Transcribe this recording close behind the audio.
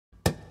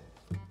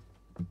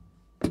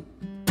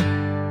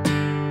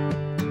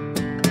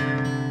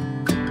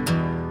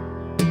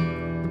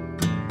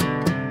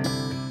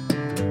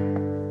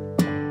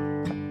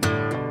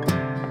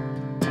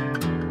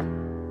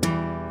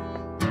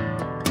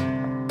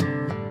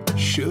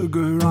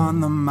sugar on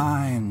the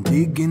mind,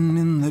 digging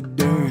in the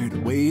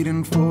dirt,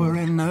 waiting for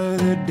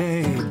another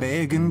day,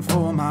 begging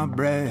for my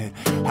bread,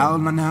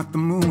 howling at the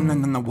moon.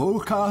 And then I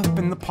woke up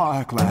in the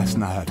park last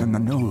night, and I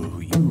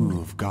know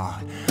you've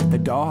got the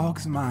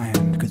dog's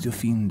mind, 'cause you're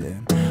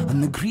fiending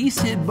on the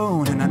greasy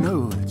bone. And I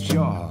know that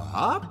you're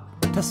up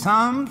to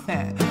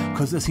something,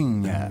 'cause I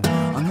seen ya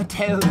on the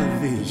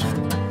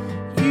television.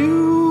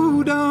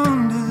 You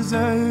don't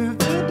deserve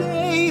the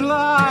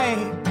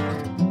daylight.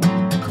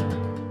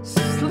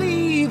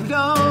 Sleep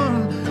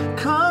don't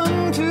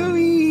come too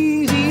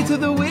easy to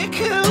the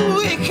wicked,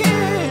 wicked.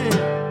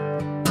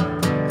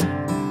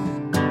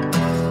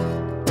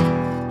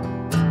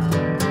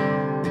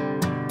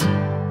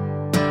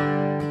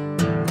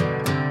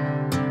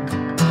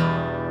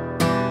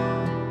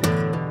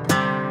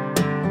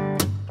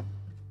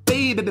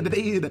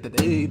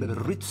 Baby,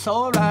 it's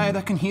alright,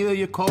 I can hear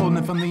you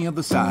calling from the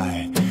other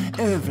side.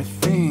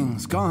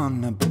 Everything's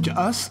gonna be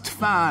just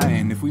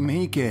fine if we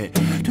make it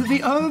to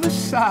the other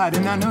side.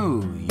 And I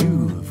know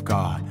you've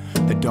got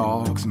the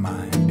dog's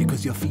mind,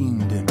 because you're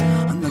fiending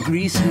on the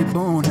greasy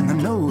bone. And I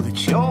know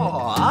that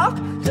you're up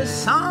to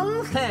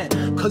something,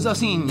 'cause I've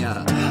seen you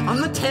on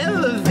the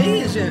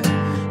television.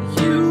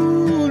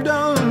 You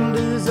don't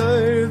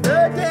deserve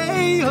the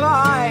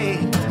daylight.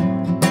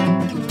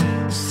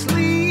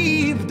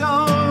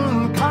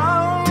 Don't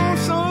come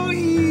so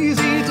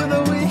easy to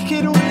the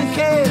wicked,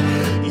 wicked.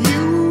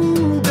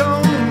 You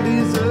don't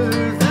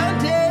deserve the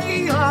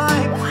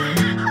daylight.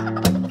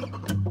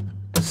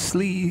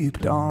 Sleep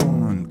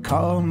don't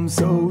come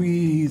so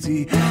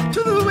easy to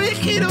the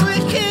wicked,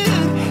 wicked.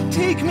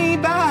 Take me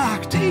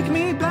back, take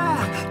me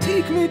back,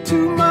 take me to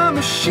my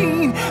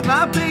machine.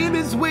 My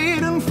baby's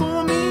waiting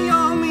for me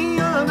on the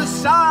other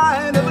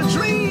side of a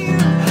dream.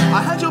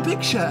 I had your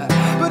picture,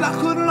 but I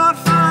could not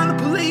find a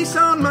place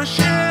on my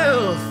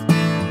shelf.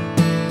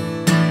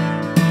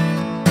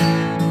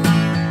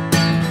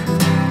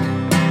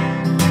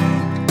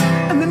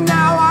 And then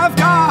now I've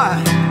got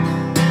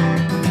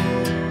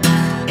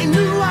a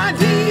new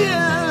idea.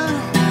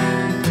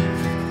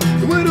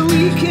 What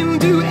we can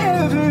do,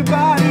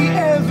 everybody,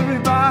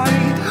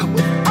 everybody,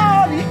 with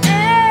all the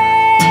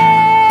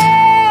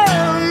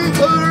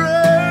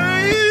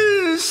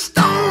emperor's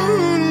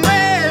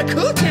stoneware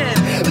cooking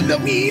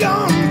that we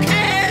don't care.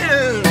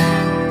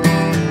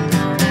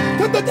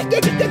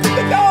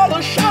 The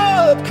dollar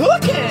shop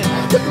cooking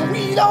that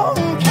we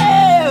don't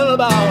care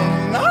about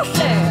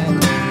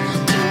nothing.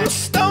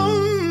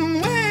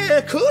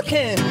 Stoneware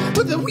cooking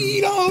but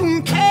we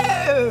don't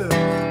care.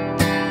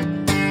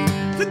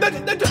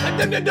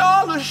 The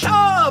dollar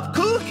shop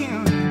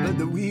cooking but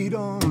we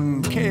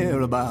don't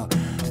care about.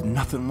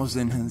 Nothing was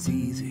in as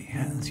easy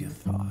as you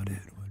thought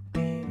it